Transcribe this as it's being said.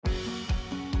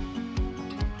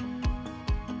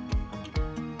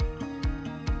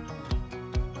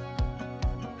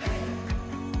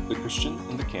The Christian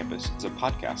in the Campus is a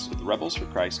podcast of the Rebels for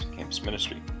Christ campus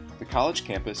ministry. The college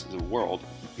campus is a world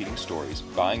of competing stories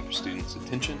vying for students'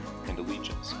 attention and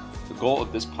allegiance. The goal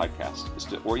of this podcast is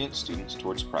to orient students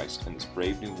towards Christ in this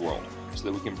brave new world so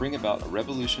that we can bring about a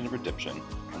revolution of redemption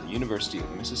on the University of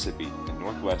Mississippi and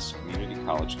Northwest Community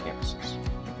College campuses.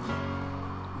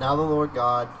 Now the Lord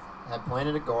God had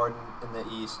planted a garden in the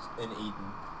east in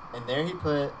Eden, and there he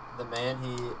put the man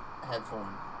he had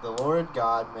formed. The Lord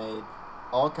God made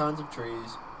all kinds of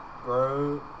trees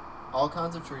grow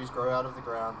out of the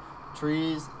ground,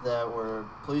 trees that were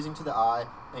pleasing to the eye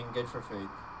and good for food.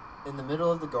 In the middle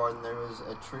of the garden there was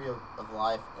a tree of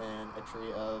life and a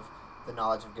tree of the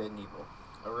knowledge of good and evil.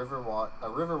 A river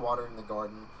watering the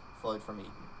garden flowed from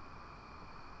Eden.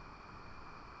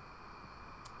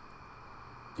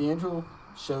 The angel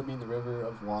showed me the river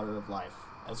of water of life,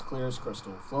 as clear as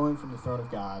crystal, flowing from the throne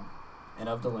of God and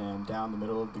of the Lamb down the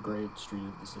middle of the great street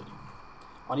of the city.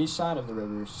 On each side of the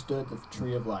river stood the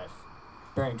tree of life,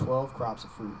 bearing 12 crops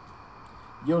of fruit,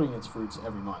 yielding its fruits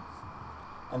every month.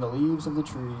 And the leaves of the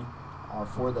tree are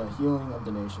for the healing of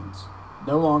the nations.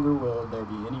 No longer will there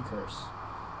be any curse.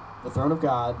 The throne of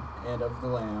God and of the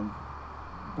Lamb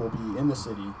will be in the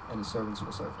city, and the servants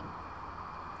will serve him.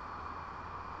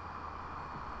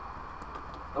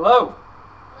 Hello.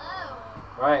 Hello.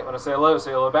 All right, when I say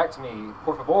hello back to me.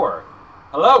 Por favor.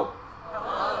 Hello.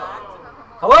 Hello.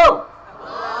 Hello. Hello.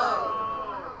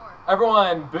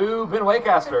 Everyone, boo Ben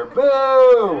Waycaster.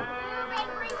 Boo.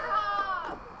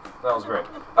 That was great.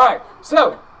 All right,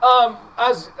 so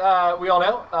as we all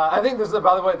know, I think this is,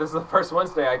 by the way, this is the first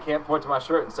Wednesday I can't point to my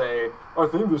shirt and say, our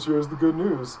theme this year is the good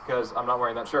news, because I'm not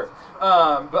wearing that shirt.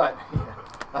 But, yeah,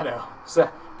 I know. So,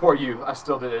 poor you. I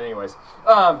still did it anyways.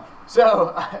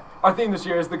 So, our theme this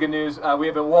year is the good news. We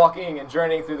have been walking and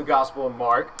journeying through the Gospel of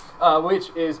Mark,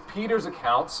 which is Peter's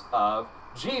accounts of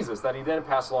Jesus that he then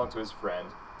passed along to his friend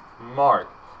Mark.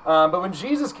 But when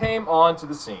Jesus came onto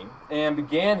the scene and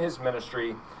began his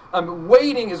ministry,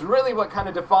 waiting is really what kind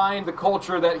of defined the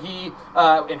culture that he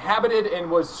inhabited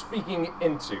and was speaking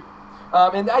into.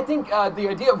 And I think the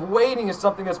idea of waiting is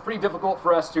something that's pretty difficult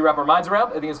for us to wrap our minds around.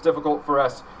 I think it's difficult for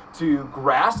us to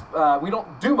grasp. We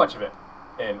don't do much of it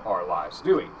in our lives,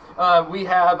 do we? We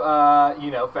have,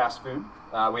 fast food.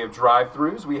 We have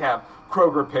drive-thrus. We have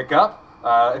Kroger pickup.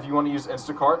 If you want to use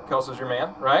Instacart, Kelsey's your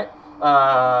man, right?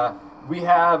 We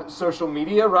have social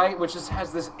media, right, which just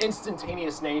has this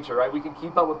instantaneous nature, right? We can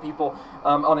keep up with people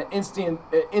on an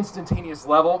instantaneous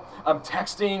level.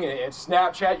 Texting and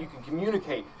Snapchat, you can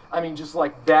communicate. I mean, just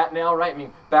like that now, right? I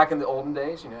mean, back in the olden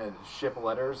days, ship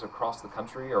letters across the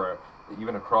country or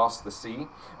even across the sea.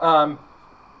 And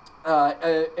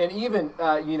even,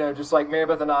 just like Mary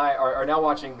Beth and I are now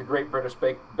watching the Great British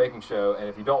Baking Show, and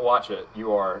if you don't watch it,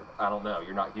 you are, I don't know,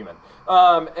 you're not human.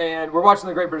 And we're watching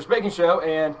the Great British Baking Show,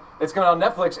 and it's coming out on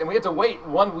Netflix, and we have to wait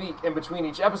 1 week in between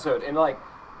each episode, and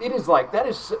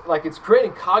it's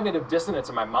creating cognitive dissonance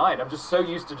in my mind. I'm just so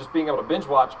used to just being able to binge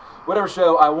watch whatever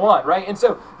show I want, right? And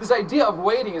so this idea of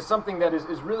waiting is something that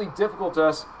is really difficult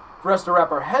for us to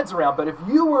wrap our heads around. But if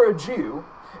you were a Jew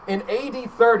in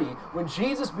AD 30, when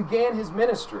Jesus began his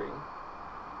ministry,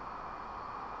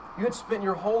 you had spent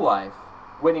your whole life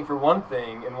waiting for one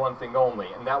thing and one thing only,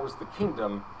 and that was the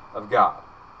kingdom of God.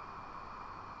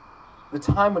 The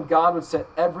time when God would set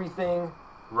everything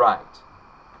right.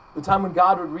 The time when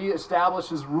God would reestablish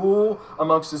his rule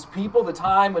amongst his people. The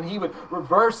time when he would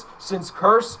reverse sin's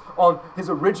curse on his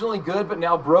originally good but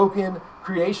now broken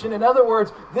creation. In other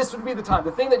words, this would be the time,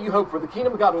 the thing that you hope for, the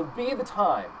kingdom of God would be the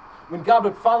time when God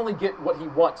would finally get what he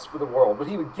wants for the world. But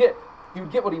he would get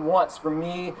what he wants for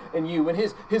me and you. And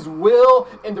his will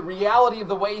and the reality of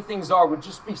the way things are would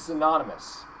just be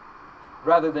synonymous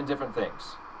rather than different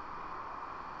things.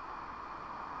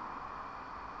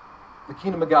 The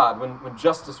kingdom of God, when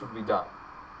justice would be done,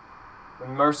 when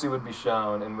mercy would be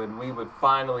shown, and when we would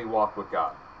finally walk with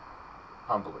God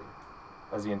humbly,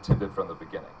 as he intended from the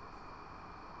beginning.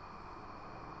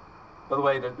 By the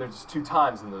way, there's 2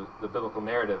 times in the biblical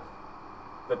narrative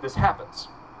that this happens.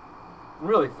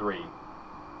 Really 3.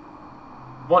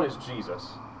 One is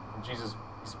Jesus. And Jesus,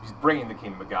 he's bringing the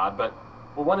kingdom of God, but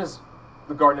one is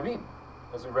the Garden of Eden,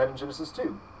 as we read in Genesis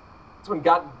 2. It's when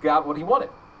God got what he wanted.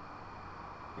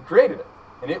 He created it,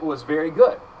 and it was very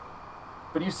good.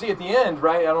 But you see at the end,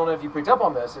 right, I don't know if you picked up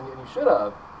on this, and you should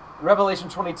have, in Revelation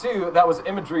 22, that was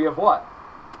imagery of what?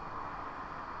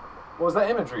 What was that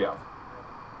imagery of?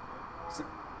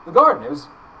 The garden. It was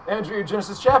imagery of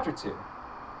Genesis chapter 2.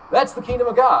 That's the kingdom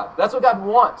of God. That's what God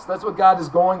wants. That's what God is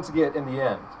going to get in the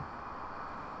end.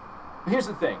 But here's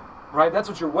the thing. right? That's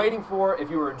what you're waiting for if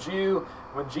you were a Jew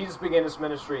when Jesus began his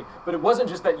ministry. But it wasn't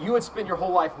just that you would spend your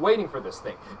whole life waiting for this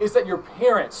thing. It's that your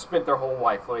parents spent their whole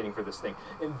life waiting for this thing.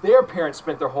 And their parents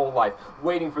spent their whole life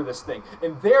waiting for this thing.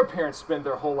 And their parents spent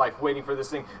their whole life waiting for this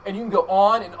thing. And you can go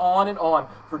on and on and on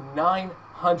for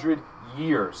 900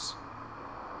 years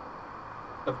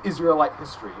of Israelite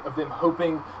history, of them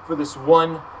hoping for this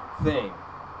one thing.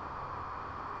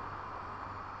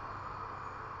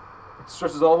 It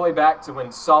stretches all the way back to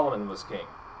when Solomon was king.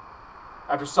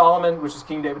 After Solomon, which is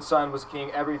King David's son, was king,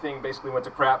 everything basically went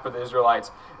to crap for the Israelites.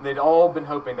 And they'd all been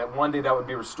hoping that one day that would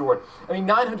be restored. I mean,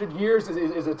 900 years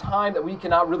is a time that we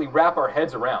cannot really wrap our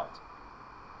heads around.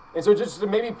 And so just to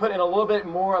maybe put in a little bit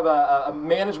more of a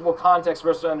manageable context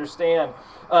for us to understand,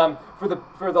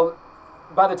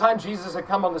 by the time Jesus had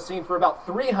come on the scene for about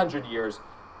 300 years,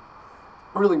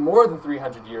 really more than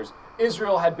 300 years,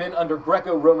 Israel had been under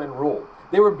Greco-Roman rule.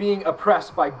 They were being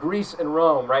oppressed by Greece and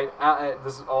Rome, right?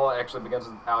 This all actually begins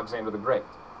with Alexander the Great.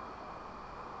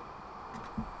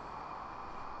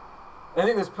 And I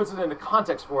think this puts it into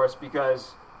context for us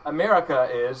because America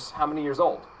is how many years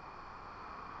old?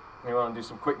 Anyone want to do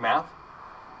some quick math?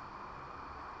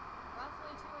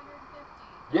 Roughly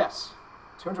 250. Yes,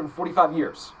 245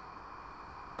 years.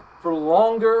 For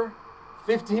longer,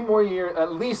 15 more years,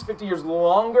 at least 50 years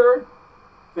longer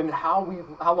than how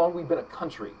long we've been a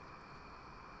country.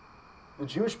 The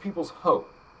Jewish people's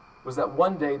hope was that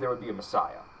one day there would be a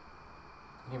Messiah.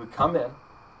 And he would come in,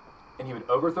 and he would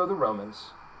overthrow the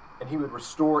Romans, and he would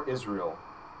restore Israel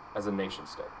as a nation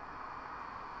state.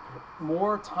 For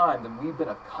more time than we've been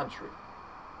a country,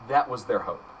 that was their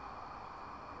hope.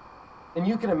 And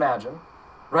you can imagine,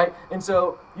 right? And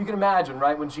so you can imagine,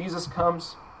 right, when Jesus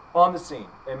comes on the scene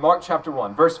in Mark chapter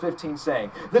 1, verse 15 saying,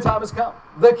 the time has come.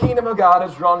 The kingdom of God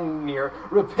has drawn near.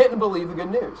 Repent and believe the good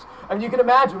news. I mean, you can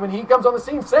imagine when he comes on the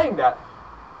scene saying that,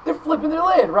 they're flipping their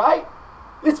lid, right?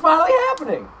 It's finally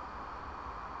happening.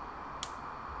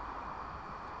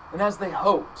 And as they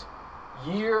hoped,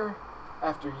 year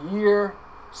after year,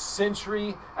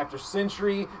 century after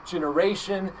century,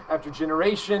 generation after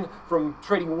generation, from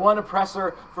trading one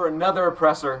oppressor for another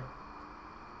oppressor,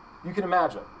 you can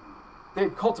imagine they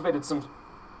had cultivated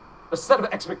a set of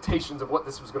expectations of what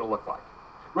this was going to look like,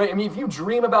 right? I mean, if you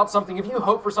dream about something, if you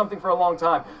hope for something for a long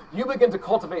time, you begin to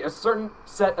cultivate a certain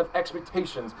set of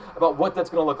expectations about what that's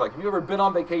going to look like. If you've ever been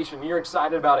on vacation and you're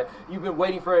excited about it, you've been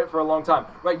waiting for it for a long time,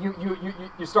 right?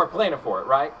 You start planning for it,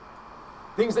 right?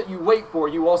 Things that you wait for,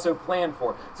 you also plan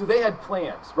for. So they had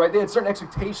plans, right? They had certain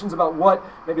expectations about what,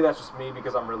 maybe that's just me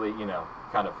because I'm really,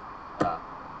 kind of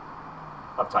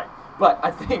uptight. But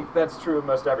I think that's true of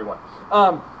most everyone.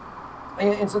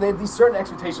 And so they had these certain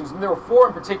expectations, and there were 4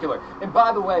 in particular. And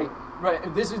by the way, right,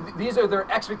 these are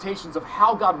their expectations of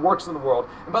how God works in the world.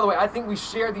 And by the way, I think we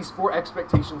share these 4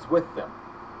 expectations with them.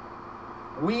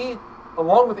 We,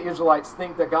 along with the Israelites,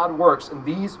 think that God works in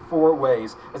these 4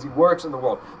 ways as he works in the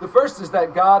world. The first is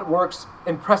that God works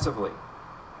impressively.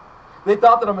 They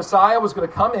thought that a Messiah was going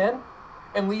to come in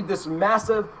and lead this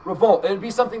massive revolt. It would be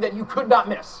something that you could not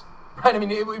miss. Right? I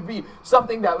mean, it would be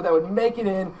something that would make it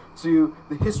into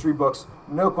the history books,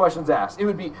 no questions asked. It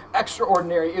would be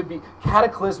extraordinary. It would be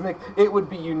cataclysmic. It would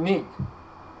be unique.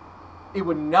 It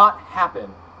would not happen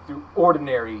through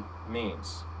ordinary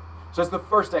means. So that's the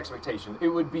first expectation. It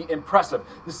would be impressive.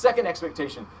 The second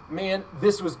expectation, man,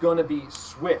 this was going to be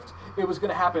swift. It was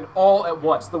going to happen all at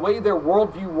once. The way their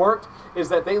worldview worked is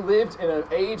that they lived in an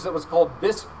age that was called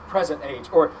this present age,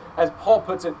 or as Paul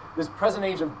puts it, this present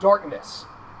age of darkness.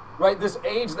 Right? This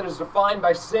age that is defined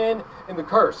by sin and the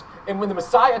curse. And when the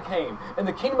Messiah came and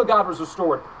the kingdom of God was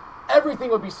restored, everything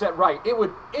would be set right. It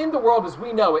would end the world as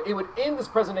we know it. It would end this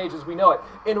present age as we know it.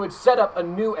 And it would set up a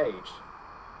new age,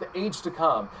 the age to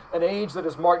come, an age that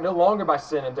is marked no longer by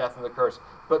sin and death and the curse,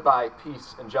 but by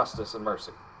peace and justice and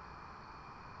mercy.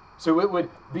 So it would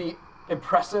be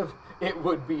impressive. It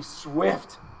would be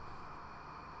swift.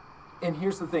 And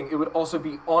here's the thing. It would also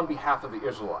be on behalf of the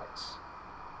Israelites.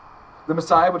 The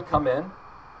Messiah would come in,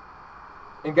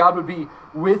 and God would be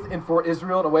with and for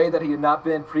Israel in a way that he had not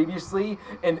been previously.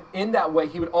 And in that way,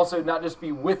 he would also not just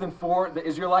be with and for the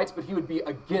Israelites, but he would be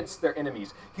against their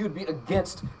enemies. He would be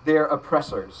against their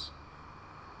oppressors.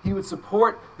 He would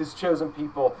support his chosen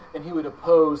people, and he would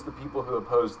oppose the people who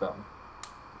opposed them.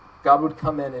 God would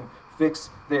come in and fix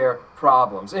their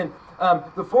problems. And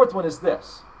the fourth one is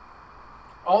this.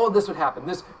 All of this would happen,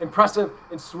 this impressive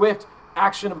and swift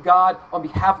action of God on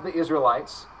behalf of the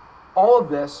Israelites. All of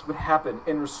this would happen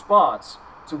in response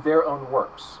to their own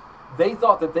works. they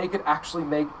thought that they could actually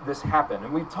make this happen.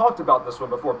 And we've talked about this one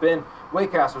before. Ben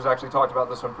Waycaster's actually talked about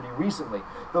this one pretty recently.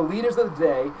 The leaders of the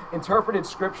day interpreted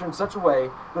Scripture in such a way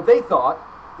that they thought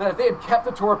that if they had kept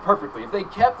the Torah perfectly, if they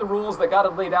kept the rules that God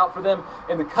had laid out for them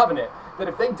in the covenant, that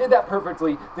if they did that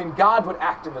perfectly, then God would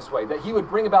act in this way, that he would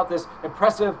bring about this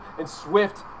impressive and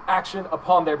swift action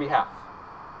upon their behalf.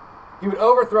 He would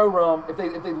overthrow Rome. If they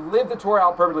lived the Torah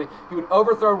out perfectly, he would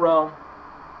overthrow Rome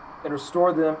and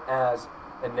restore them as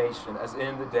a nation, as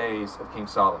in the days of King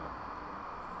Solomon.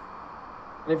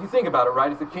 And if you think about it,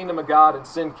 right, if the kingdom of God and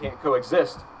sin can't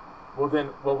coexist,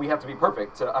 well, we have to be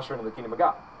perfect to usher into the kingdom of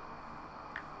God.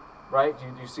 Right? Do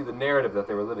you see the narrative that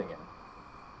they were living in?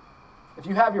 If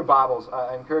you have your Bibles,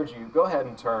 I encourage you, go ahead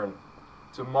and turn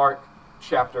to Mark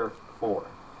chapter 4.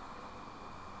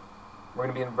 We're going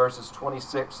to be in verses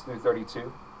 26 through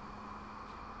 32.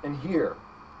 And here,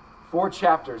 4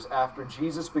 chapters after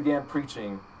Jesus began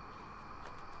preaching,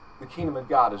 the kingdom of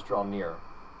God is drawn near.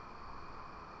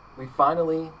 We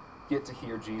finally get to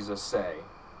hear Jesus say,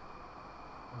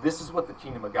 this is what the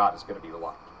kingdom of God is going to be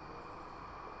like.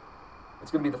 It's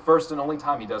going to be the first and only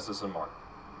time he does this in Mark.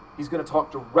 He's going to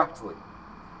talk directly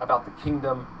about the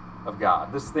kingdom of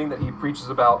God, this thing that he preaches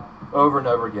about over and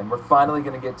over again. We're finally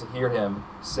going to get to hear him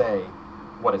say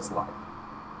what it's like.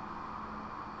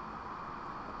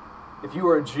 If you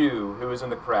were a Jew who was in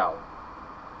the crowd,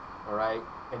 all right,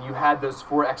 and you had those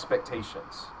 4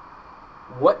 expectations,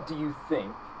 what do you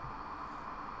think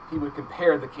he would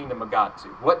compare the kingdom of God to?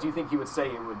 What do you think he would say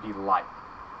it would be like?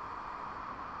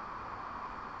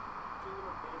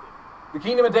 The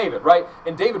kingdom of David, right?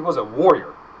 And David was a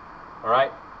warrior, all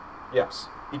right? Yes,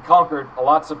 he conquered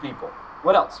lots of people.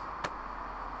 What else?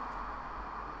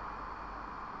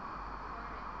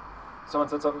 Someone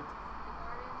said something?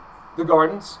 The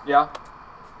gardens, yeah.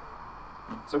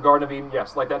 So Garden of Eden,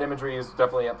 yes, like that imagery is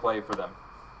definitely at play for them.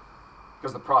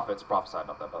 Because the prophets prophesied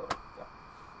about that, by the way. Yeah.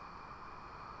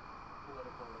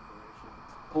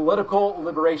 Political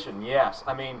liberation, yes.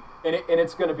 I mean, and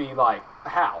it's going to be like,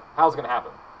 how? How's it going to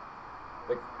happen?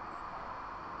 Like,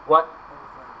 what?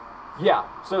 Yeah,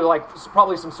 so like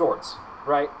probably some swords,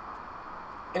 right?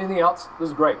 Anything else? This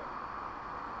is great.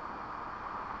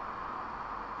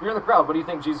 If you're in the crowd, what do you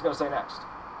think Jesus is going to say next?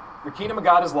 The kingdom of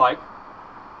God is like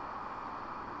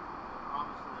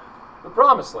the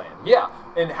promised land. Yeah.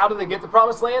 And how do they get the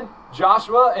promised land?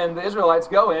 Joshua and the Israelites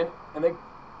go in and they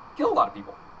kill a lot of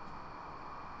people.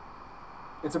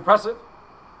 It's impressive.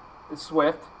 It's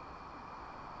swift.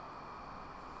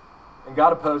 And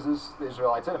God opposes the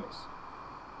Israelites' enemies.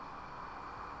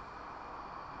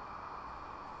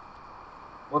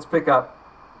 Let's pick up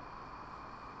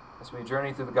as we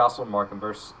journey through the Gospel of Mark in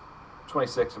verse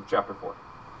 26 of chapter 4.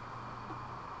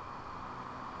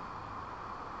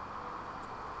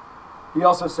 He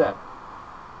also said,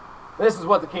 this is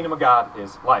what the kingdom of God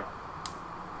is like.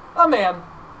 A man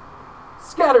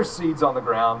scatters seeds on the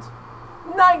ground,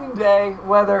 night and day,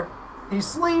 whether he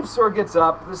sleeps or gets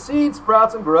up, the seed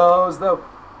sprouts and grows, though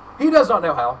he does not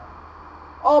know how.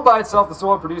 All by itself the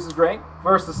soil produces grain,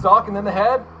 first the stalk and then the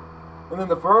head, and then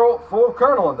the full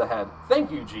kernel in the head.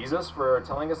 Thank you, Jesus, for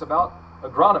telling us about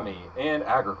agronomy and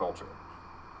agriculture.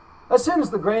 As soon as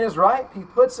the grain is ripe, he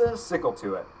puts a sickle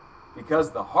to it,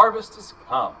 because the harvest has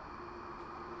come.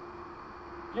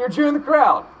 You're a Jew in the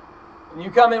crowd, and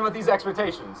you come in with these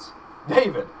expectations.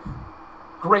 David,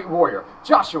 great warrior.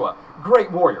 Joshua, great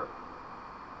warrior.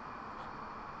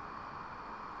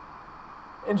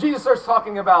 And Jesus starts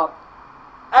talking about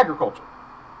agriculture.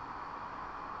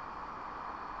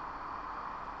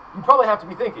 You probably have to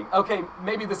be thinking, okay,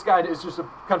 maybe this guy is just a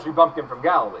country bumpkin from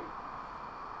Galilee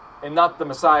and not the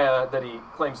Messiah that he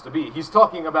claims to be. He's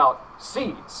talking about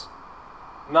seeds,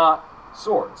 not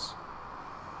swords.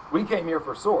 We came here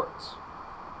for swords.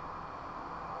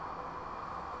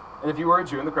 And if you were a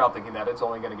Jew in the crowd thinking that, it's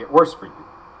only going to get worse for you.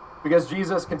 Because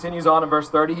Jesus continues on in verse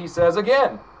 30, he says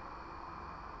again,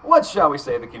 what shall we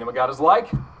say the kingdom of God is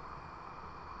like?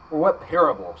 Or what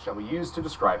parable shall we use to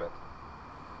describe it?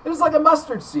 It is like a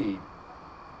mustard seed,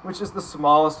 which is the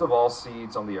smallest of all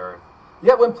seeds on the earth.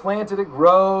 Yet when planted, it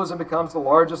grows and becomes the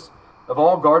largest of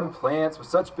all garden plants with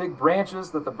such big branches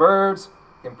that the birds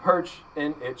can perch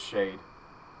in its shade.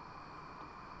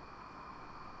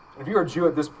 And if you're a Jew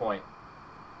at this point,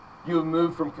 you have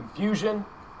moved from confusion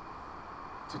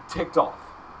to ticked off.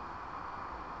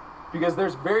 Because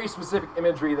there's very specific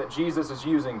imagery that Jesus is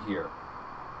using here.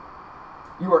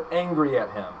 You are angry at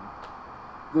him.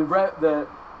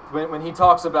 When he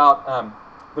talks about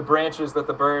the branches that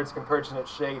the birds can perch in its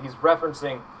shade, he's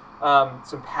referencing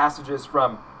some passages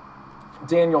from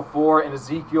Daniel 4 and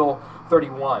Ezekiel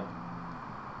 31.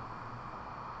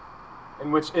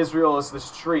 in which Israel is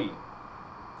this tree,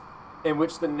 in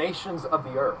which the nations of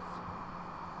the earth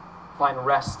find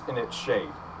rest in its shade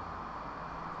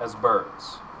as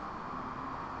birds.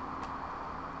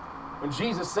 When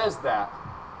Jesus says that,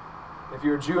 if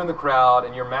you're a Jew in the crowd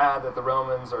and you're mad that the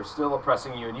Romans are still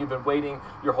oppressing you and you've been waiting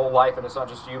your whole life, and it's not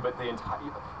just you, but the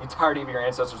entirety of your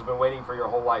ancestors have been waiting for your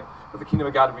whole life for the kingdom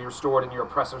of God to be restored and your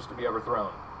oppressors to be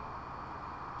overthrown.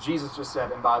 Jesus just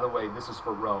said, and by the way, this is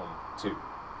for Rome too.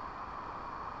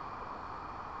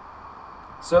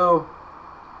 So,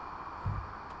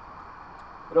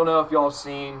 I don't know if y'all have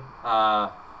seen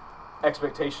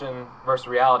expectation versus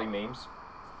reality memes.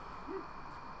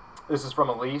 This is from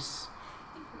Elise.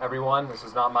 Everyone, this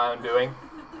is not my own doing.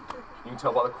 You can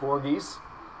tell by the corgis.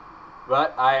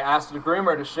 But I asked a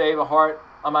groomer to shave a heart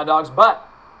on my dog's butt.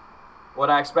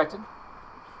 What I expected?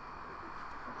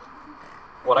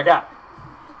 What I got.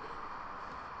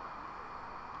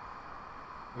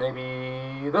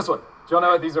 Maybe this one. Do y'all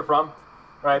know what these are from?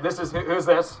 Right, this is, who's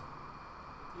this?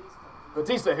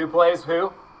 Batista, who plays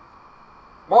who?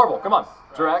 Marvel, come on.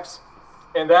 Drax.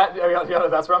 And that, you know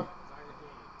what that's from?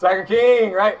 Tiger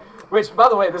King, right? Which, by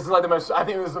the way, this is like I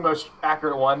think this is the most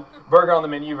accurate one. Burger on the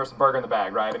menu versus burger in the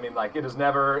bag, right? I mean, like, it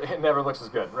never looks as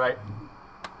good, right?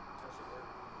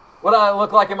 What I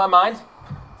look like in my mind,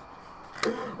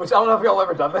 which I don't know if y'all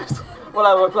ever done this, what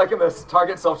I look like in this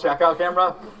Target self-checkout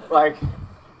camera, like,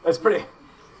 it's pretty,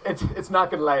 it's not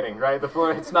good lighting, right? The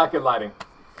floor, it's not good lighting.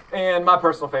 And my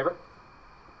personal favorite.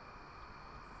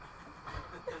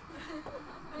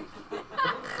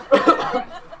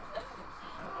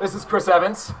 This is Chris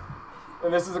Evans,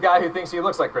 and this is a guy who thinks he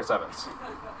looks like Chris Evans.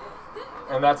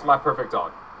 And that's my perfect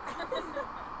dog.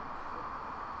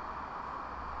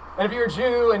 And if you're a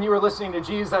Jew and you were listening to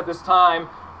Jesus at this time,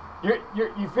 you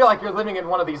feel like you're living in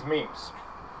one of these memes.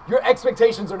 Your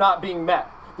expectations are not being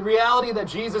met. The reality that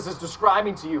Jesus is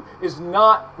describing to you is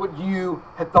not what you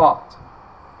had thought.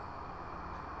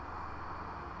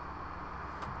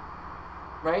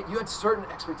 Right? You had certain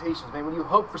expectations, man. When you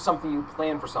hope for something, you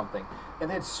plan for something. And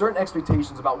they had certain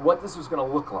expectations about what this was going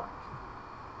to look like.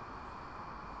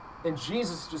 And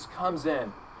Jesus just comes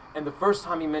in, and the first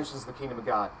time he mentions the kingdom of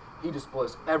God, he just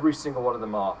blows every single one of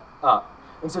them up.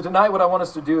 And so tonight what I want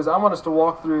us to do is I want us to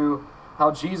walk through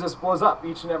how Jesus blows up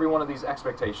each and every one of these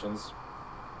expectations.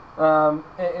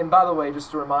 And by the way,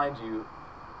 just to remind you,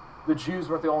 the Jews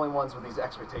weren't the only ones with these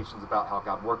expectations about how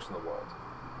God works in the world.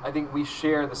 I think we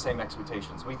share the same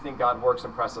expectations. We think God works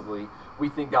impressively. We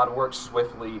think God works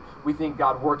swiftly. We think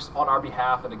God works on our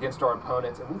behalf and against our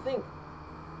opponents. And we think,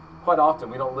 quite often,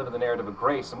 we don't live in the narrative of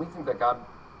grace, and we think that God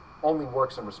only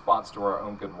works in response to our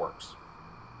own good works.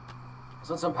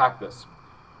 So let's unpack this.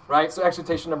 Right? So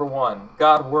expectation number one,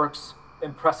 God works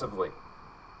impressively.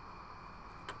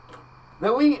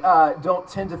 That we don't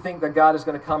tend to think that God is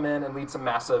going to come in and lead some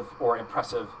massive or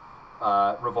impressive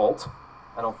revolt.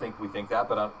 I don't think we think that,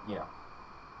 but if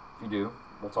you do,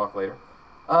 we'll talk later.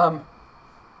 Even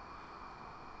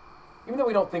though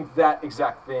we don't think that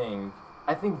exact thing,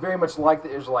 I think very much like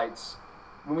the Israelites,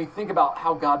 when we think about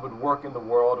how God would work in the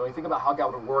world, when we think about how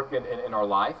God would work in our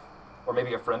life, or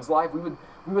maybe a friend's life, we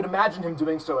would imagine him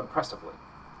doing so impressively,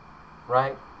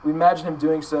 right? We imagine him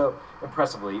doing so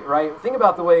impressively, right? Think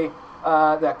about the way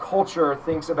that culture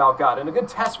thinks about God. And a good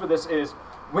test for this is,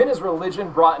 when is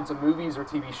religion brought into movies or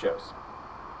TV shows?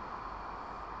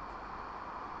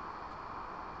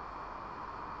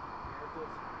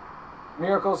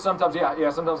 Miracles, sometimes,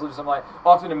 sometimes we'll do something like,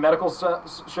 often in medical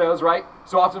shows, right?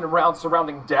 So often around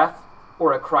surrounding death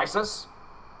or a crisis.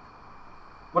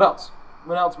 What else?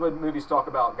 When else would movies talk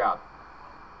about God?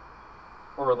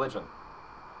 Or religion?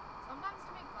 Sometimes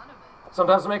to make fun of it.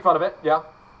 Sometimes to make fun of it, yeah.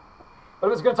 But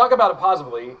if it's going to talk about it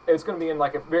positively, it's going to be in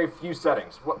like a very few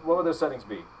settings. What would those settings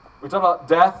be? We talk about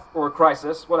death or a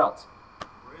crisis. What else?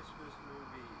 Christmas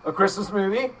movie. A Christmas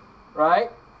movie,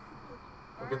 right?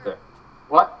 We'll get there.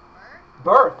 What?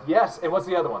 Birth, yes. And what's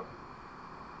the other one?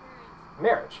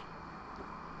 Marriage.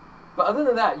 But other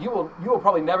than that, you will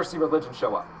probably never see religion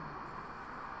show up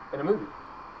in a movie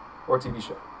or a TV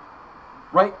show,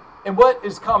 right? And what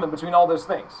is common between all those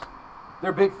things?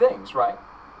 They're big things, right?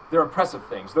 They're impressive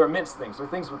things. They're immense things. They're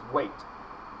things with weight.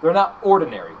 They're not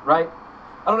ordinary, right?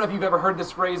 I don't know if you've ever heard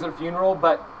this phrase at a funeral,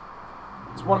 but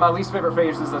it's one of my least favorite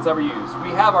phrases that's ever used. We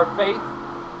have our faith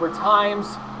for times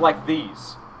like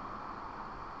these.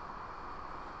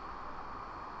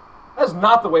 That's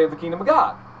not the way of the kingdom of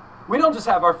God. We don't just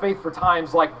have our faith for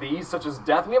times like these, such as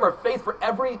death. We have our faith for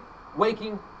every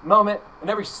waking moment and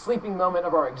every sleeping moment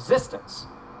of our existence.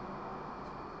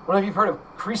 I don't know if you've heard of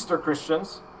Creaster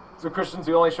Christians. These are Christians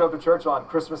who only show up to church on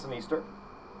Christmas and Easter.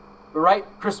 But right,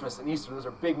 Christmas and Easter, those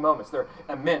are big moments. They're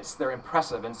immense, they're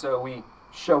impressive, and so we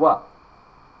show up.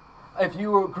 If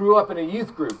you grew up in a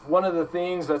youth group, one of the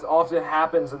things that often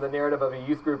happens in the narrative of a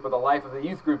youth group or the life of the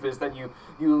youth group is that you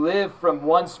live from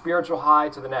one spiritual high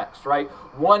to the next, right?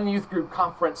 One youth group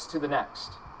conference to the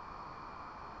next.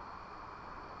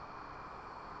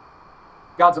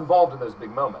 God's involved in those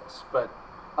big moments, but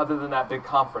other than that big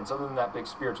conference, other than that big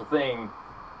spiritual thing,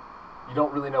 you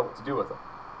don't really know what to do with them.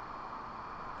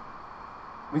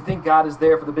 We think God is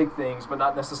there for the big things, but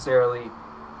not necessarily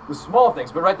the small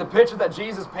things. But right, the picture that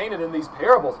Jesus painted in these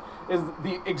parables is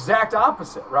the exact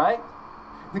opposite, right?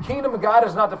 The kingdom of God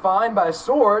is not defined by a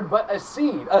sword, but a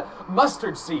seed, a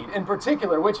mustard seed in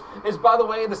particular, which is, by the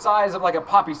way, the size of like a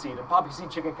poppy seed, a poppy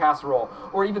seed chicken casserole,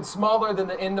 or even smaller than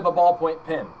the end of a ballpoint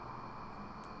pen.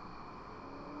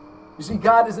 You see,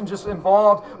 God isn't just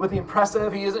involved with the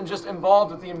impressive, he isn't just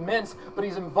involved with the immense, but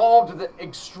he's involved with the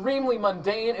extremely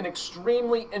mundane and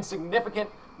extremely insignificant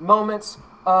moments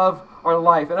of our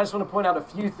life. And I just want to point out a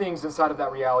few things inside of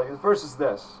that reality. The first is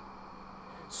this.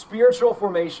 Spiritual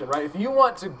formation, right? If you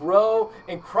want to grow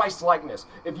in Christ-likeness,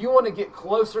 if you want to get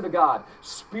closer to God,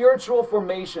 spiritual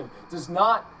formation does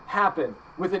not happen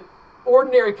with an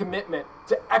ordinary commitment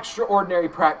to extraordinary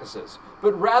practices,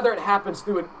 but rather it happens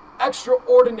through an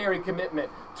extraordinary commitment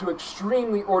to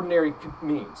extremely ordinary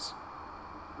means.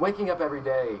 Waking up every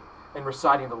day and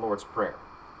reciting the Lord's Prayer.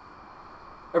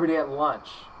 Every day at lunch,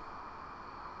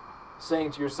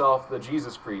 saying to yourself the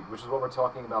Jesus Creed, which is what we're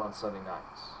talking about on Sunday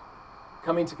nights.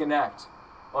 Coming to connect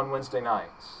on Wednesday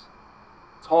nights.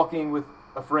 Talking with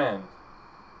a friend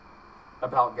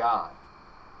about God,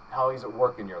 how he's at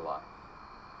work in your life,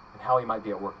 and how he might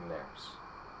be at work in theirs.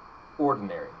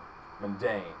 Ordinary,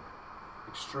 mundane,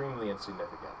 extremely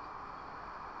insignificant.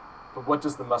 But what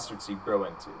does the mustard seed grow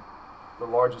into? The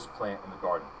largest plant in the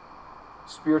garden.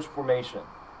 Spiritual formation,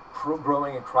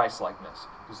 growing in Christ-likeness,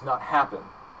 does not happen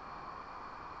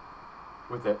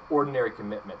with an ordinary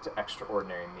commitment to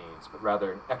extraordinary means, but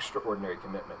rather an extraordinary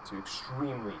commitment to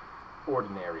extremely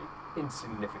ordinary,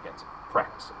 insignificant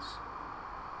practices.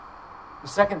 The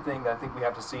second thing that I think we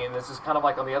have to see, and this is kind of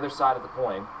like on the other side of the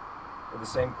coin, or the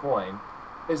same coin,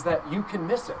 is that you can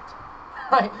miss it.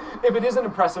 Right? If it isn't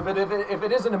impressive, if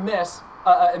it isn't immense,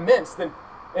 then,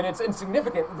 and it's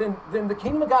insignificant, then the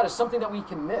kingdom of God is something that we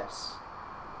can miss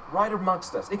right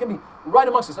amongst us. It can be right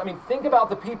amongst us. I mean, think about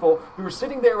the people who are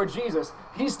sitting there with Jesus.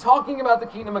 He's talking about the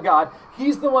kingdom of God.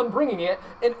 He's the one bringing it,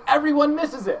 and everyone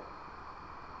misses it.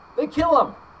 They kill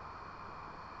him.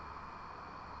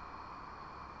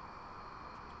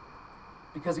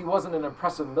 Because he wasn't an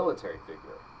impressive military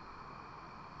figure,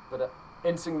 but an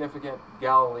insignificant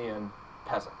Galilean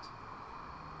peasant.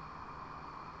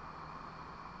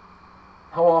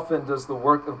 How often does the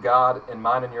work of God in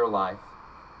mine and your life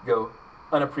go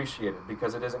unappreciated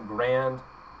because it isn't grand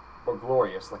or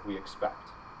glorious like we expect?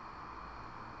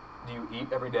 Do you eat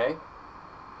every day?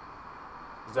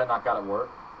 Is that not God at work?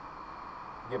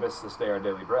 Give us this day our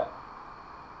daily bread.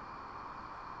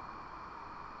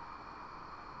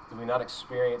 Do we not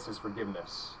experience his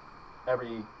forgiveness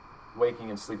every waking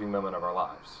and sleeping moment of our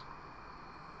lives?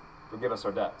 Forgive us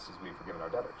our debts as we've forgiven our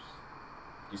debtors.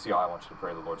 Do you see how I want you to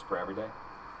pray the Lord's Prayer every day?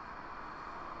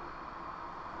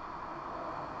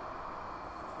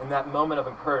 In that moment of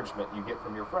encouragement you get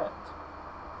from your friend,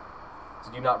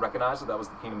 did you not recognize that that was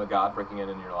the kingdom of God breaking in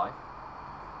your life?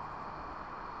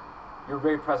 Your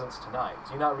very presence tonight,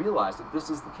 do you not realize that this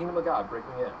is the kingdom of God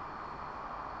breaking in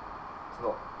to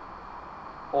the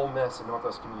Ole Miss and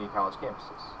Northwest Community College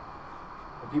campuses?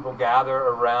 When people gather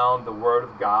around the Word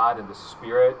of God and the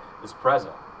Spirit is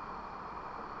present,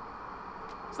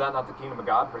 is that not the kingdom of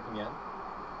God breaking in?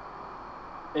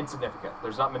 Insignificant.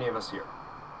 There's not many of us here.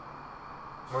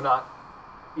 We're not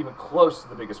even close to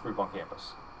the biggest group on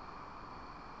campus.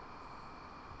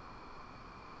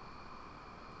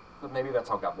 But maybe that's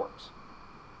how God works.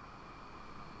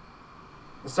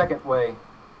 The second way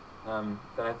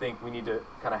that I think we need to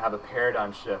kind of have a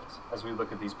paradigm shift as we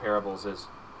look at these parables is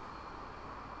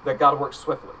that God works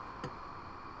swiftly.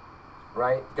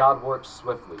 Right? God works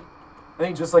swiftly. I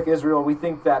think just like Israel, we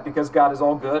think that because God is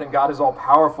all good and God is all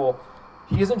powerful,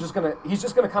 he's just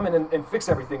gonna come in and fix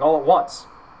everything all at once.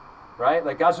 Right?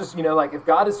 Like God's just, like if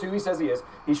God is who he says he is,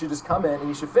 he should just come in and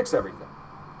he should fix everything.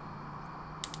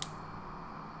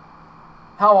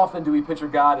 How often do we picture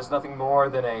God as nothing more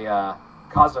than a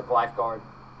cosmic lifeguard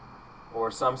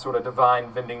or some sort of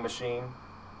divine vending machine?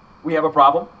 We have a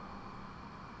problem.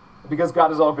 Because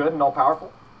God is all good and all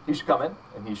powerful, he should come in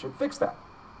and he should fix that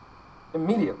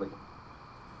immediately.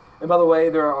 And by the way,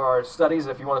 there are studies,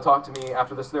 if you want to talk to me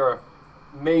after this, there are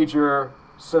major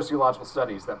sociological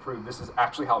studies that prove this is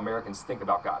actually how Americans think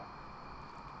about God.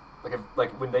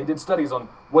 Like when they did studies on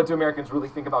what do Americans really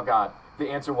think about God, the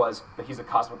answer was that he's a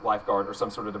cosmic lifeguard or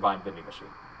some sort of divine vending machine.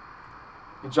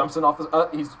 He jumps in off the,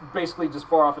 he's basically just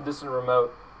far off and distant and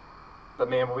remote, but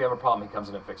man, when we have a problem, he comes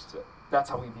in and fixes it. That's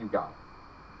how we view God.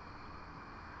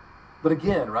 But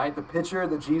again, right, the picture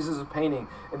that Jesus is painting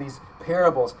in these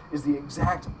parables is the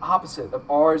exact opposite of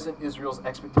ours and Israel's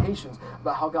expectations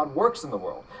about how God works in the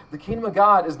world. The kingdom of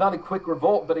God is not a quick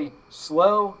revolt, but a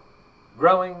slow,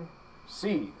 growing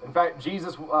seed. In fact,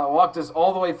 Jesus walked us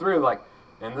all the way through, like,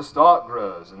 and the stalk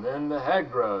grows, and then the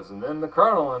head grows, and then the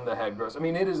kernel in the head grows. I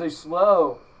mean, it is a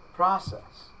slow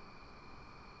process.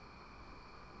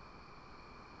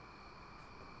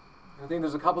 I think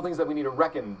there's a couple things that we need to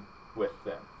reckon with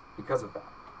then because of that.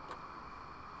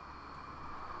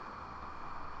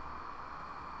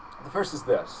 The first is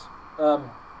this.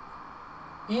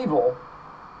 Evil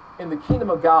and the kingdom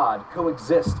of God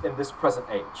coexist in this present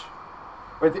age.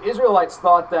 Right? The Israelites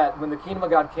thought that when the kingdom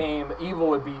of God came, evil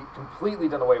would be completely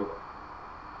done away with.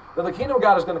 Now, the kingdom of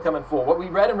God is going to come in full. What we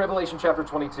read in Revelation chapter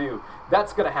 22,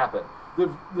 that's going to happen.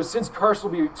 The sin's curse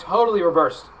will be totally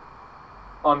reversed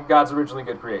on God's originally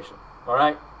good creation. All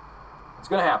right? It's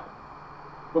going to happen.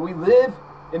 But we live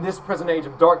in this present age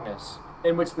of darkness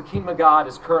in which the kingdom of God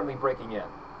is currently breaking in.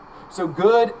 So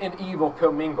good and evil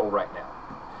commingle right now.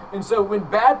 And so when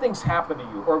bad things happen to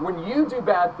you, or when you do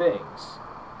bad things,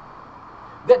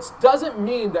 that doesn't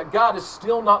mean that God is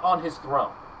still not on his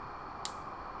throne.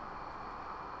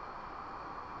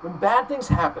 When bad things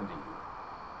happen to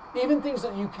you, even things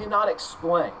that you cannot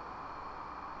explain,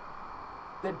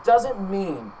 that doesn't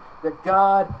mean that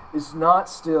God is not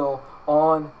still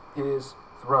on his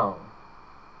throne.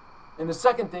 And the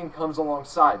second thing comes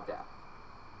alongside that.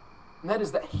 And that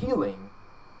is that healing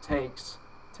takes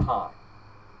time.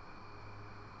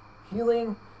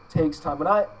 Healing takes time. When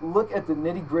I look at the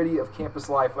nitty-gritty of campus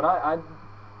life, when I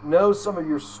know some of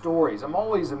your stories, I'm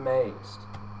always amazed.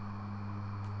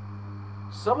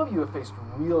 Some of you have faced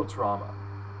real trauma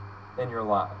in your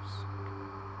lives.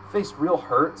 You faced real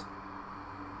hurt.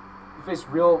 You faced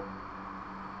real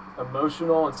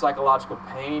emotional and psychological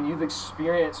pain. You've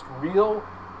experienced real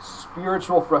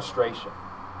spiritual frustration.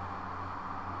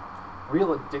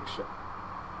 Real addiction.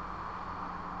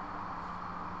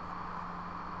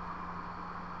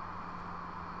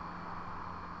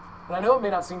 And I know it may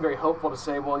not seem very hopeful to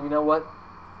say, well, you know what?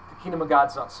 The kingdom of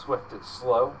God's not swift, it's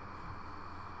slow.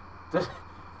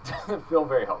 Doesn't feel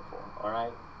very hopeful, all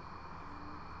right?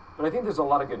 But I think there's a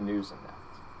lot of good news in that.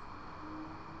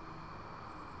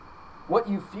 What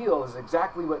you feel is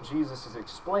exactly what Jesus is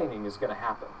explaining is going to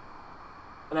happen.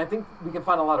 And I think we can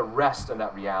find a lot of rest in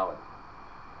that reality.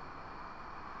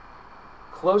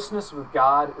 Closeness with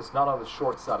God is not on the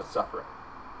short side of suffering,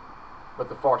 but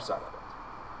the far side of it.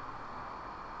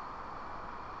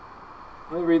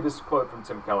 Let me read this quote from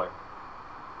Tim Keller.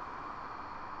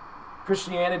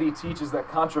 Christianity teaches that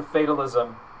contra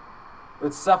fatalism,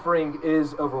 that suffering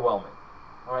is overwhelming.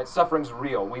 All right, suffering's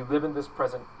real. We live in this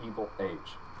present evil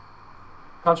age.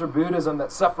 Contra Buddhism,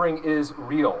 that suffering is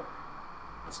real.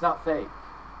 It's not fake.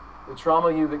 The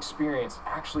trauma you've experienced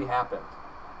actually happened.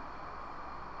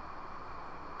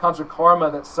 Contra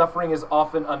karma, that suffering is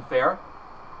often unfair.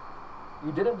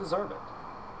 You didn't deserve it.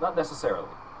 Not necessarily.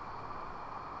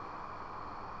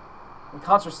 And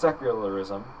contra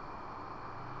secularism,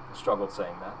 I struggled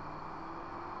saying that.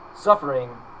 Suffering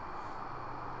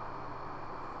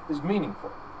is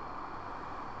meaningful.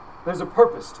 There's a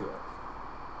purpose to it.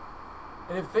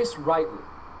 And if faced rightly,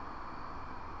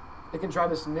 it can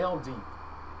drive us nail deep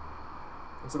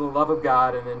into the love of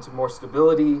God and into more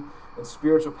stability and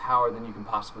spiritual power than you can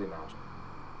possibly imagine.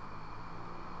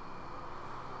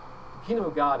 The kingdom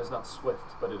of God is not swift,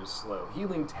 but it is slow.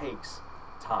 Healing takes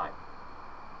time.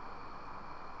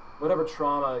 Whatever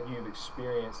trauma you've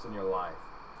experienced in your life,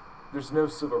 there's no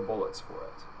silver bullets for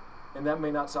it. And that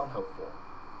may not sound hopeful,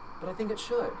 but I think it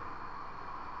should.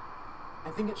 I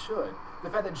think it should. The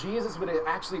fact that Jesus would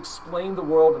actually explain the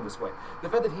world in this way, the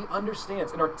fact that he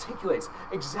understands and articulates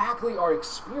exactly our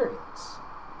experience,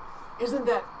 isn't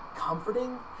that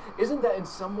comforting? Isn't that in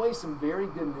some way some very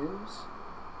good news?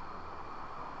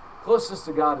 Closeness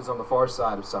to God is on the far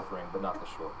side of suffering, but not the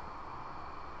short.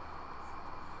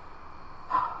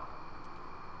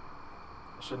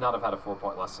 I should not have had a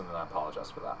 4-point lesson, and I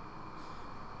apologize for that.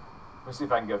 Let me see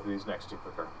if I can go through these next two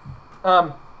quicker.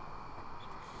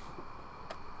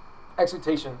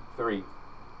 Exhortation 3.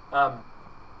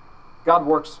 God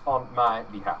works on my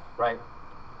behalf, right?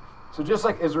 So just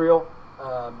like Israel,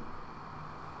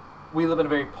 we live in a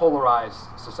very polarized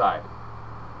society.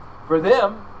 For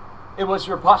them, It was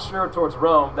your posture towards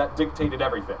Rome that dictated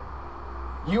everything.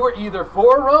 You were either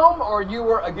for Rome or you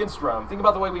were against Rome. Think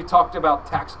about the way we talked about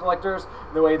tax collectors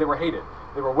and the way they were hated.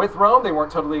 They were with Rome, they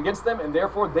weren't totally against them, and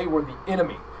therefore they were the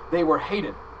enemy. They were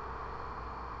hated.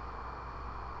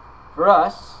 For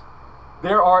us,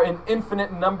 there are an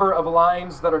infinite number of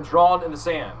lines that are drawn in the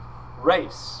sand.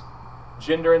 Race,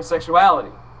 gender and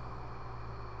sexuality,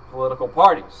 political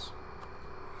parties,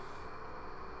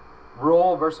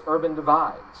 rural versus urban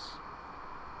divides.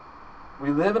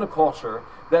 We live in a culture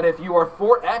that if you are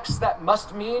for X, that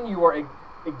must mean you are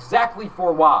exactly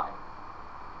for Y.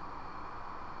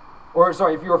 Or,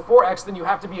 sorry, if you are for X, then you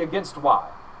have to be against Y.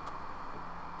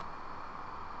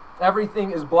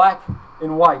 Everything is black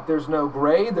and white. There's no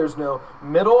gray, there's no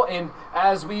middle, and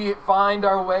as we find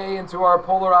our way into our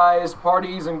polarized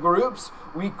parties and groups,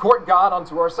 we court God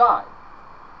onto our side.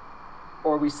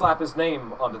 Or we slap his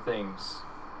name onto things,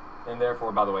 and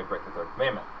therefore, by the way, break the third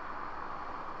commandment.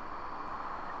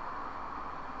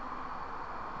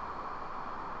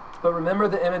 But remember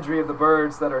the imagery of the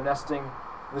birds that are nesting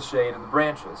in the shade of the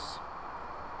branches.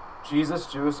 Jesus'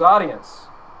 Jewish audience.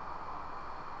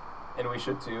 And we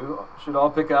should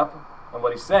all pick up on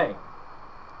what he's saying.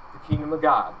 The kingdom of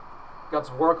God,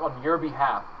 God's work on your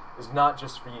behalf, is not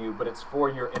just for you, but it's for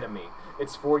your enemy.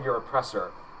 It's for your oppressor.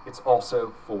 It's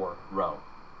also for Rome.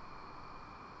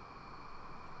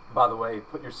 By the way,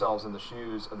 put yourselves in the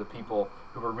shoes of the people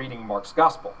who were reading Mark's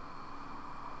gospel.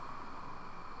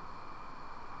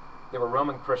 They were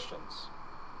Roman Christians,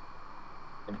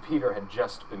 and Peter had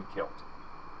just been killed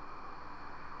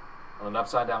on an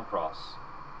upside-down cross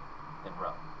in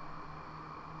Rome.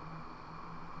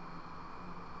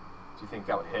 Do you think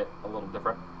that would hit a little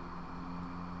different?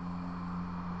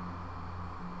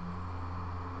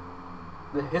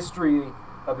 The history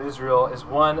of Israel is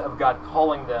one of God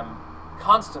calling them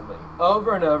constantly,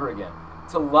 over and over again,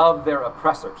 to love their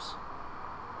oppressors.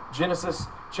 Genesis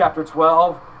chapter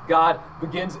 12, God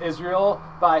begins Israel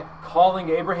by calling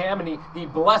Abraham, and he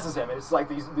blesses him. And it's like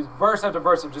these verse after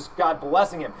verse of just God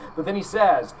blessing him. But then he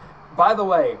says, by the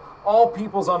way, all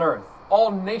peoples on earth,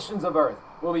 all nations of earth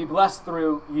will be blessed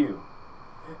through you.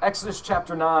 Exodus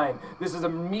chapter 9, this is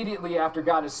immediately after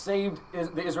God has saved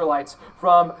the Israelites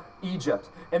from Egypt.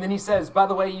 And then he says, by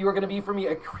the way, you are going to be for me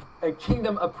a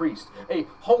kingdom of priests, a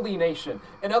holy nation.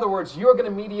 In other words, you are going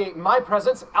to mediate my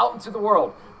presence out into the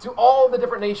world to all the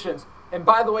different nations. And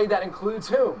by the way, that includes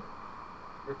whom?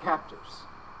 Your captors,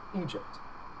 Egypt.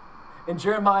 In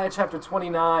Jeremiah chapter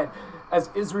 29, as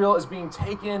Israel is being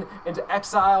taken into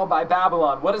exile by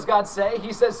Babylon, what does God say?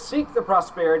 He says, seek the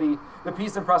prosperity, the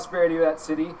peace and prosperity of that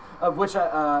city to which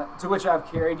I have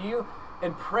carried you,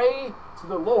 and pray to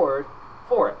the Lord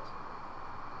for it.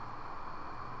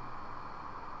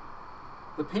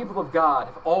 The people of God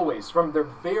have always, from their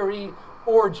very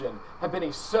origin, have been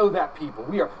a so that people.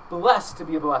 We are blessed to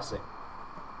be a blessing,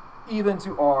 even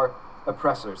to our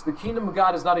oppressors. The kingdom of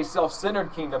God is not a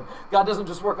self-centered kingdom. God doesn't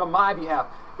just work on my behalf.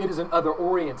 It is an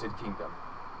other-oriented kingdom,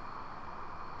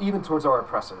 even towards our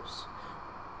oppressors.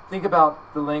 Think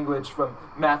about the language from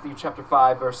Matthew chapter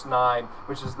 5, verse 9,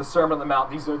 which is the Sermon on the Mount.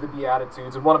 These are the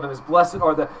Beatitudes, and one of them is, blessed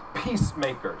are the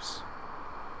peacemakers,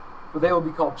 for they will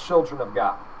be called children of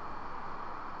God.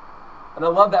 And I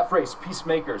love that phrase,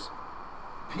 peacemakers.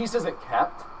 Peace isn't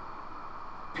kept.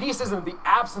 Peace isn't the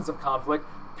absence of conflict.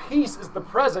 Peace is the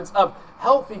presence of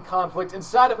healthy conflict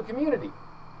inside of a community.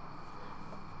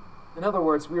 In other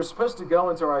words, we are supposed to go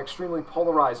into our extremely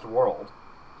polarized world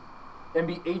and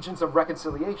be agents of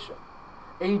reconciliation,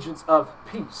 agents of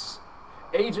peace,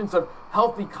 agents of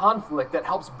healthy conflict that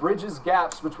helps bridges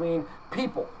gaps between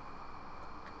people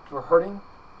who are hurting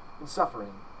and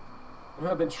suffering, and who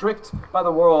have been tricked by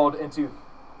the world into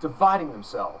dividing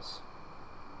themselves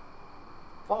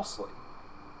falsely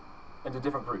into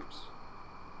different groups.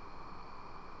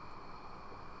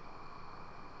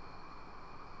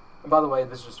 And by the way,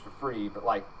 this is just for free, but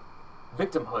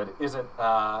victimhood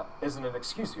isn't an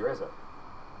excuse here, is it?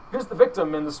 Who's the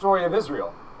victim in the story of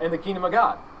Israel and the kingdom of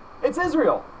God? It's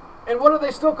Israel. And what are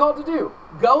they still called to do?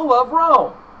 Go love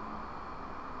Rome.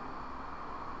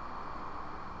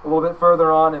 A little bit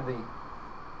further on in the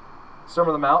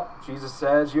Sermon on the Mount, Jesus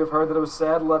says, you have heard that it was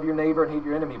said, love your neighbor and hate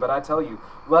your enemy. But I tell you,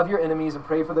 love your enemies and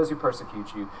pray for those who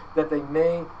persecute you, that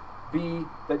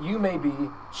you may be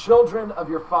children of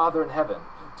your Father in heaven.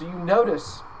 Do you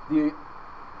notice the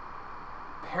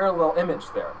parallel image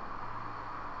there?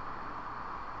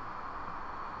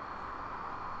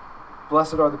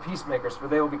 Blessed are the peacemakers, for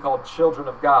they will be called children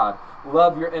of God.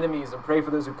 Love your enemies and pray for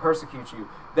those who persecute you,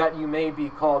 that you may be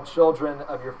called children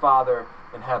of your Father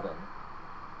in heaven.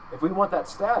 If we want that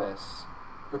status,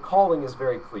 the calling is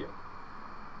very clear.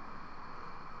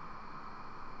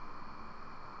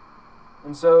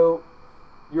 And so,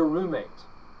 your roommate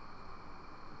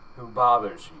who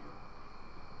bothers you,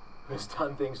 who has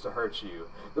done things to hurt you,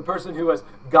 the person who has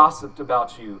gossiped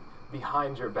about you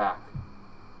behind your back,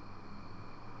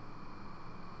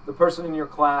 the person in your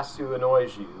class who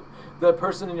annoys you, the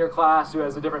person in your class who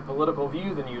has a different political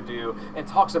view than you do and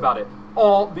talks about it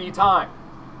all the time,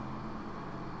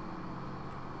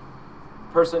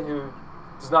 the person who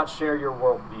does not share your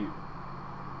worldview.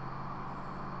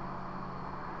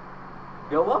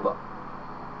 Go love them.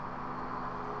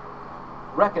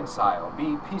 Reconcile,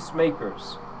 be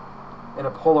peacemakers in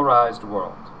a polarized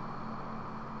world.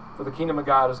 For the kingdom of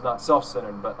God is not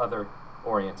self-centered, but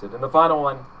other-oriented. And the final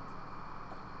one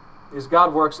is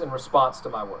God works in response to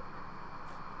my work.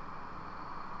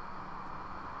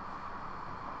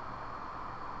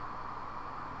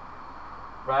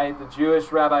 Right? The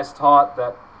Jewish rabbis taught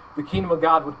that the kingdom of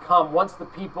God would come once the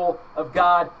people of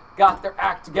God got their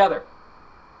act together.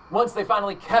 Once they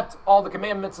finally kept all the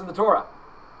commandments in the Torah.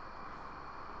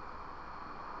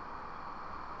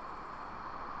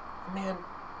 Man,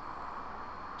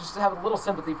 just to have a little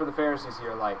sympathy for the Pharisees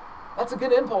here, like, that's a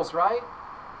good impulse, right?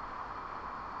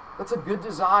 That's a good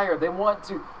desire. They want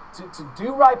to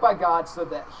do right by God so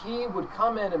that He would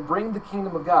come in and bring the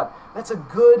kingdom of God. That's a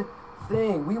good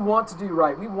thing. We want to do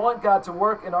right. We want God to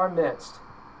work in our midst.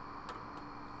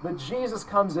 But Jesus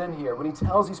comes in here when He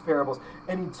tells these parables,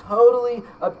 and He totally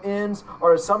upends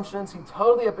our assumptions. He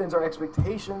totally upends our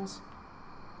expectations.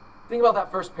 Think about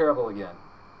that first parable again.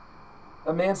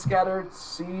 A man scattered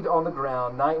seed on the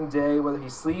ground night and day, whether he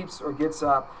sleeps or gets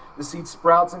up. The seed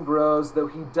sprouts and grows, though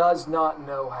he does not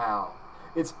know how.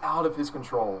 It's out of his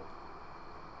control.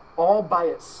 All by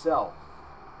itself,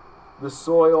 the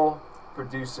soil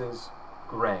produces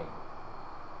grain.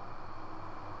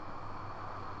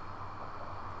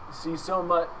 You see,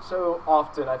 so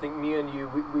often, I think me and you,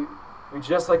 we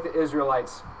just like the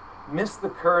Israelites, miss the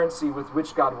currency with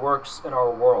which God works in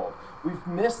our world. We've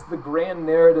missed the grand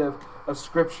narrative of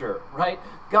Scripture, right?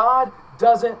 God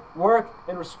doesn't work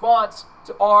in response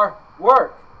to our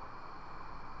work,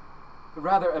 but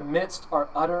rather amidst our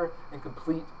utter and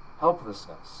complete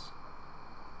helplessness.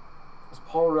 As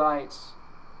Paul writes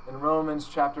in Romans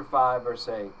chapter 5, verse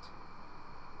 8,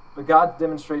 but God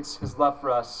demonstrates His love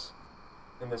for us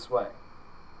in this way.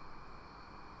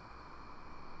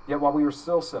 Yet while we were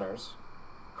still sinners,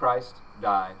 Christ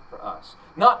died for us.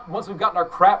 Not once we've gotten our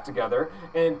crap together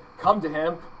and come to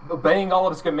Him, obeying all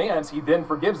of His commands, He then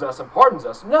forgives us and pardons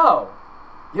us. No.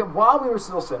 Yet while we were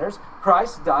still sinners,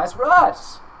 Christ dies for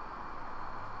us.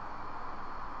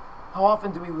 How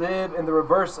often do we live in the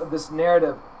reverse of this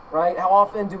narrative, right? How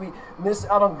often do we miss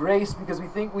out on grace because we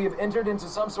think we have entered into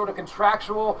some sort of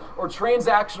contractual or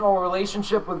transactional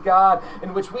relationship with God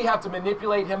in which we have to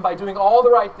manipulate Him by doing all the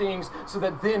right things so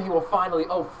that then He will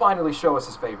finally show us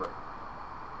His favor.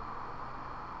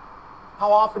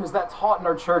 How often is that taught in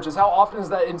our churches? How often is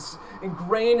that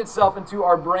ingrained itself into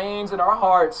our brains and our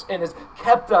hearts and has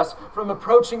kept us from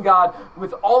approaching God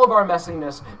with all of our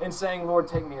messiness and saying, Lord,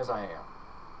 take me as I am?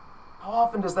 How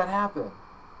often does that happen?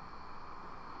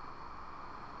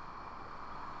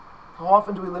 How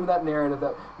often do we live in that narrative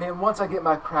that, man, once I get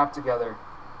my crap together,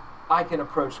 I can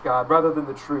approach God rather than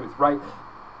the truth, right?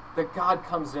 That God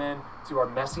comes in to our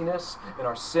messiness and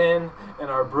our sin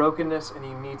and our brokenness, and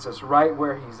He meets us right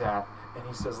where He's at. And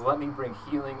He says, let me bring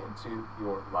healing into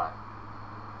your life.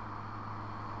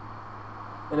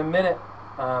 In a minute,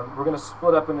 we're going to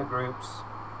split up into groups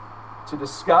to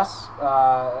discuss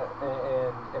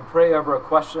and pray over a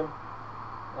question.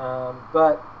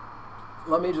 But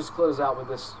let me just close out with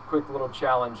this quick little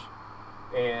challenge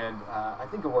and I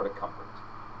think a word of comfort.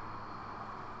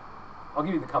 I'll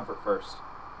give you the comfort first.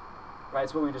 Right?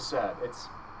 It's what we just said.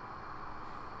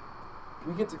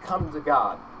 We get to come to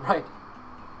God, right?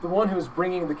 The one who is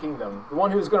bringing the kingdom, the one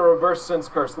who is going to reverse sin's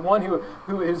curse, the one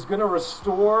who is going to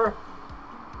restore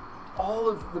all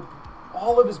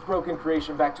of His broken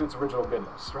creation back to its original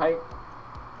goodness, right?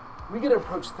 We get to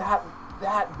approach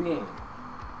that being.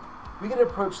 We get to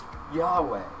approach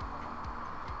Yahweh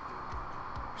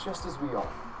just as we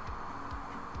are.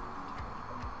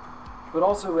 But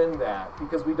also in that,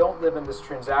 because we don't live in this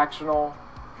transactional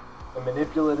and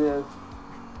manipulative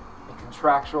and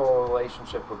contractual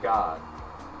relationship with God,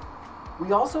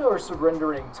 we also are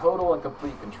surrendering total and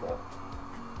complete control.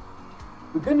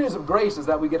 The good news of grace is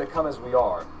that we get to come as we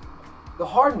are. The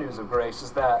hard news of grace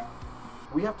is that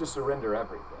we have to surrender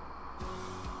everything.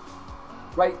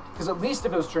 Right? Because at least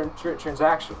if it was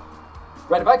transactional,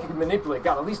 right? If I could manipulate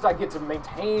God, at least I get to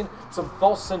maintain some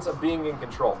false sense of being in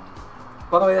control.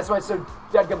 By the way, that's why it's so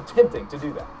dadgum tempting to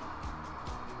do that.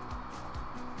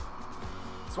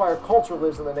 That's why our culture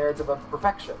lives in the narrative of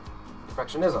perfection,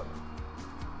 perfectionism.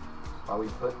 That's why we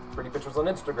put pretty pictures on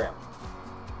Instagram.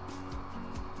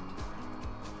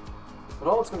 But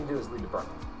all it's going to do is lead to burnout.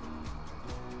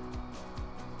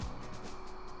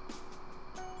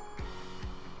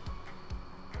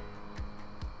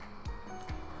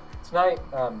 Tonight,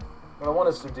 what I want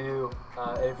us to do,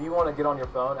 if you want to get on your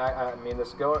phone, I mean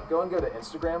this, go and go to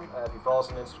Instagram. If you follow us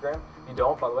on Instagram. If you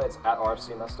don't, by the way, it's at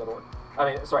rfcms.org.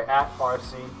 at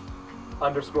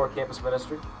rfc_campus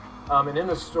ministry. And in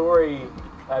the story,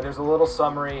 there's a little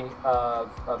summary of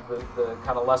the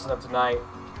kind of lesson of tonight,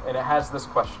 and it has this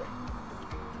question.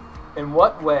 In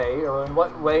what way, or in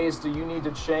what ways do you need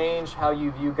to change how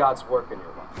you view God's work in your